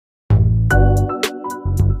Hey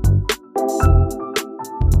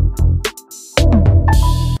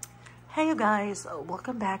you guys,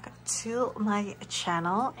 welcome back to my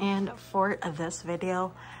channel, and for this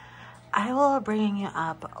video I will be bringing you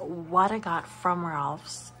up what I got from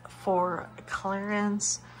Ralph's for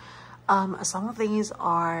clearance. Some of these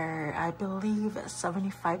are, I believe,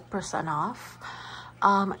 75% off.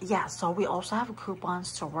 Yeah, so we also have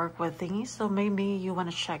coupons to work with these, so maybe you want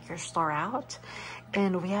to check your store out.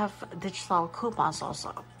 And we have digital coupons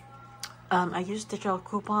also. I use digital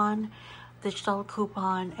coupon,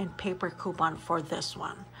 and paper coupon for this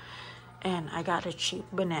one. And I got a cheap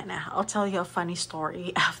banana. I'll tell you a funny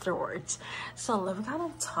story afterwards. So we're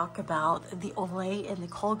gonna talk about the Olay and the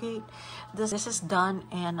Colgate. This is done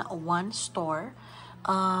in one store.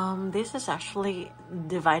 This is actually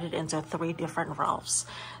divided into 3 different Ralphs.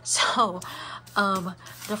 So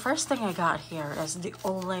the first thing I got here is the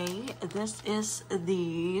Olay. This is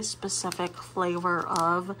the specific flavor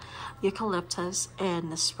of eucalyptus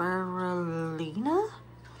and spirulina.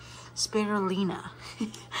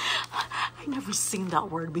 I never seen that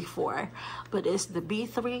word before, but it's the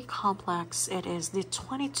B3 complex. It is the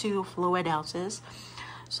 22 fluid ounces.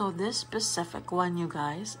 So this specific one, you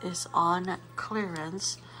guys, is on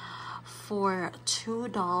clearance for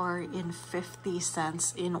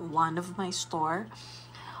 $2.50 in one of my store.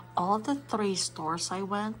 All the 3 stores I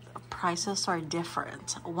went, prices are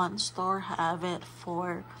different. One store have it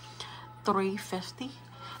for $3.50.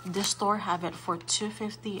 This store have it for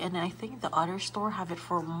 $2.50, and I think the other store have it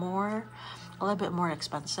for a little bit more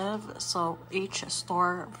expensive. So each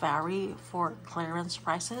store vary for clearance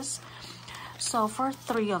prices. So for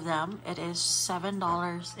 3 of them, it is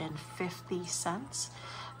 $7.50.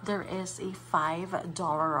 There is a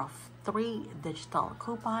 $5 off 3 digital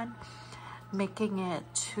coupon, making it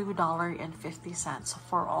 $2.50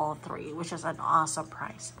 for all 3, which is an awesome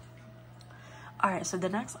price. Alright, so the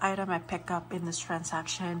next item I pick up in this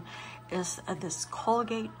transaction is this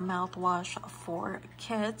Colgate mouthwash for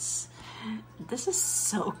kids. This is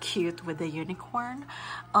so cute with the unicorn.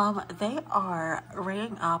 They are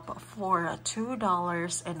ringing up for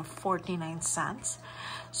 $2.49.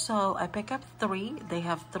 So I pick up 3. They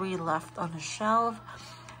have 3 left on the shelf.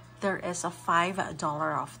 There is a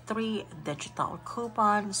 $5 off 3 digital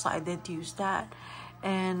coupon, so I did use that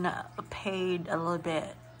and paid a little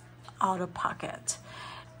bit out of pocket.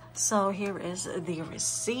 So here is the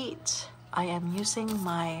receipt. I am using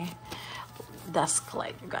my desk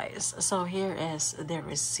light, guys. So here is the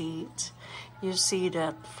receipt. You see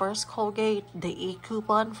the first Colgate, the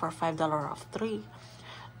e-coupon for $5 off 3,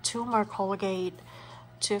 2 more Colgate,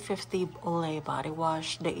 $2.50 Olay body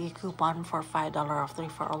wash, the e-coupon for $5 off 3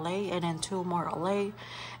 for Olay, and then 2 more Olay,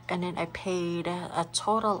 and then I paid a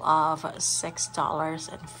total of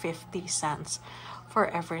 $6.50 for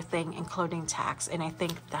everything, including tax. And I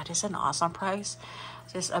think that is an awesome price.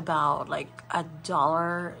 It's about like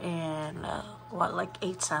 $1 and like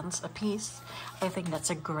 8 cents a piece. I think that's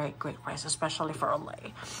a great price, especially for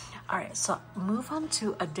Olay. All right, so move on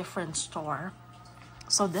to a different store.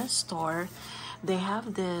 So this store, they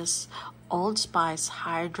have this Old Spice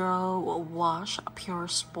Hydro Wash Pure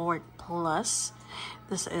Sport Plus.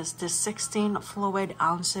 This is the 16 fluid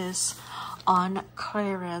ounces on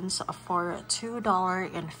clearance for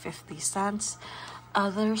 $2.50.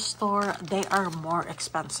 Other store, they are more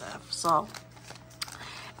expensive. So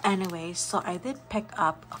anyway, so I did pick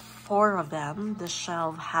up 4 of them. The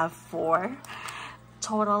shelf have 4,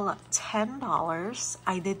 total $10.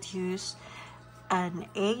 I did use an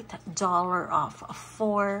 $8 off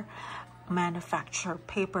 4 manufacturer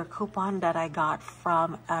paper coupon that I got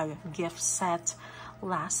from a gift set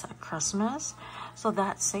last Christmas. So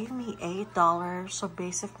that saved me $8. So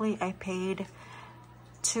basically I paid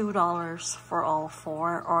 $2 for all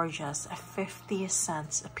 4, or just 50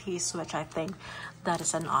 cents a piece, which I think that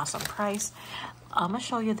is an awesome price. I'm gonna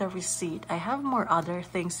show you the receipt. I have more other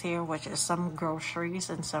things here, which is some groceries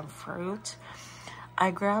and some fruit.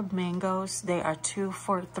 I grabbed mangoes. They are 2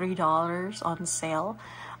 for $3 on sale.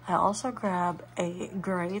 I also grabbed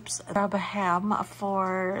grapes. Grab a ham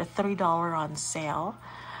for $3 on sale.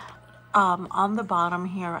 On the bottom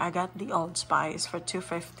here, I got the Old Spice for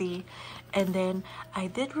 $2.50, and then I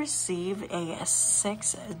did receive a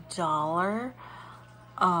 $6.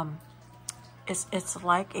 It's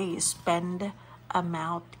like a spend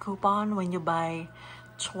amount coupon. When you buy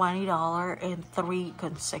 $20 in 3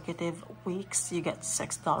 consecutive weeks, you get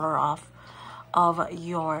 $6 off of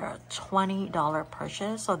your $20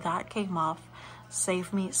 purchase. So that came off,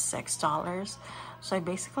 saved me $6. So I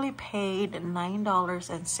basically paid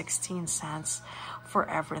 $9.16 for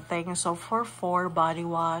everything. So for 4 body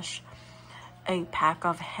wash, a pack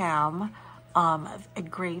of ham,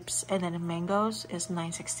 grapes, and then mangoes is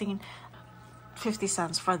 $9.16. 50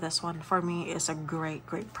 cents for this one for me is a great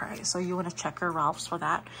price. So you want to check your Ralph's for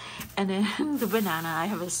that. And then the banana, I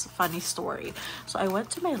have this funny story. So I went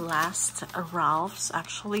to my last Ralph's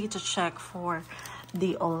actually to check for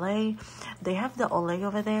the Olay. They have the Olay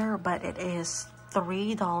over there, but it is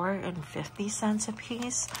 $3.50 a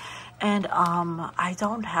piece. And I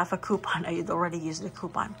don't have a coupon. I already used the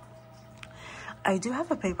coupon. I do have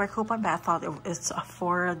a paper coupon, but I thought it's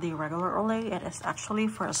for the regular Olay. It is actually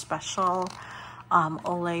for a special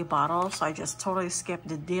Olay bottle, so I just totally skipped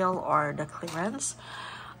the deal or the clearance.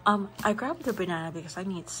 I grabbed the banana because I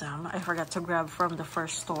need some. I forgot to grab from the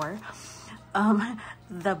first store.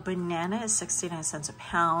 The banana is 69 cents a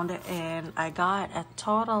pound, and I got a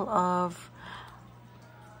total of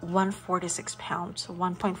 1.46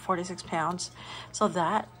 pounds. So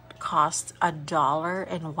that cost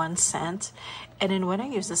 $1.01. And then when I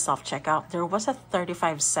used the self-checkout, there was a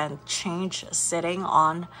 35-cent change sitting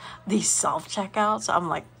on the self-checkout. So I'm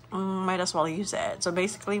like, might as well use it. So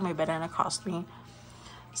basically my banana cost me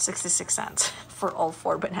 66 cents for all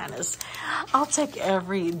 4 bananas. I'll take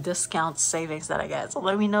every discount savings that I get. So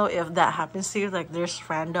let me know if that happens to you. Like there's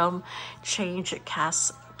random change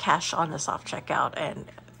cash on the self-checkout, and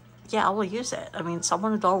yeah, I will use it. I mean,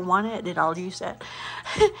 someone don't want it, then I'll use it.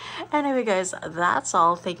 Anyway, guys, that's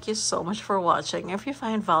all. Thank you so much for watching. If you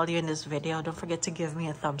find value in this video, don't forget to give me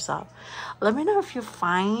a thumbs up. Let me know if you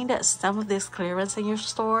find some of this clearance in your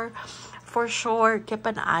store. For sure, keep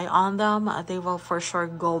an eye on them. They will for sure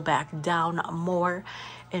go back down more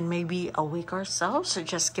in maybe a week or so. So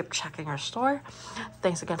just keep checking your store.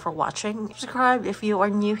 Thanks again for watching. Subscribe if you are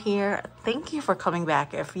new here. Thank you for coming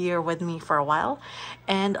back if you're with me for a while.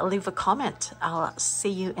 And leave a comment. I'll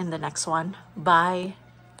see you in the next one. Bye.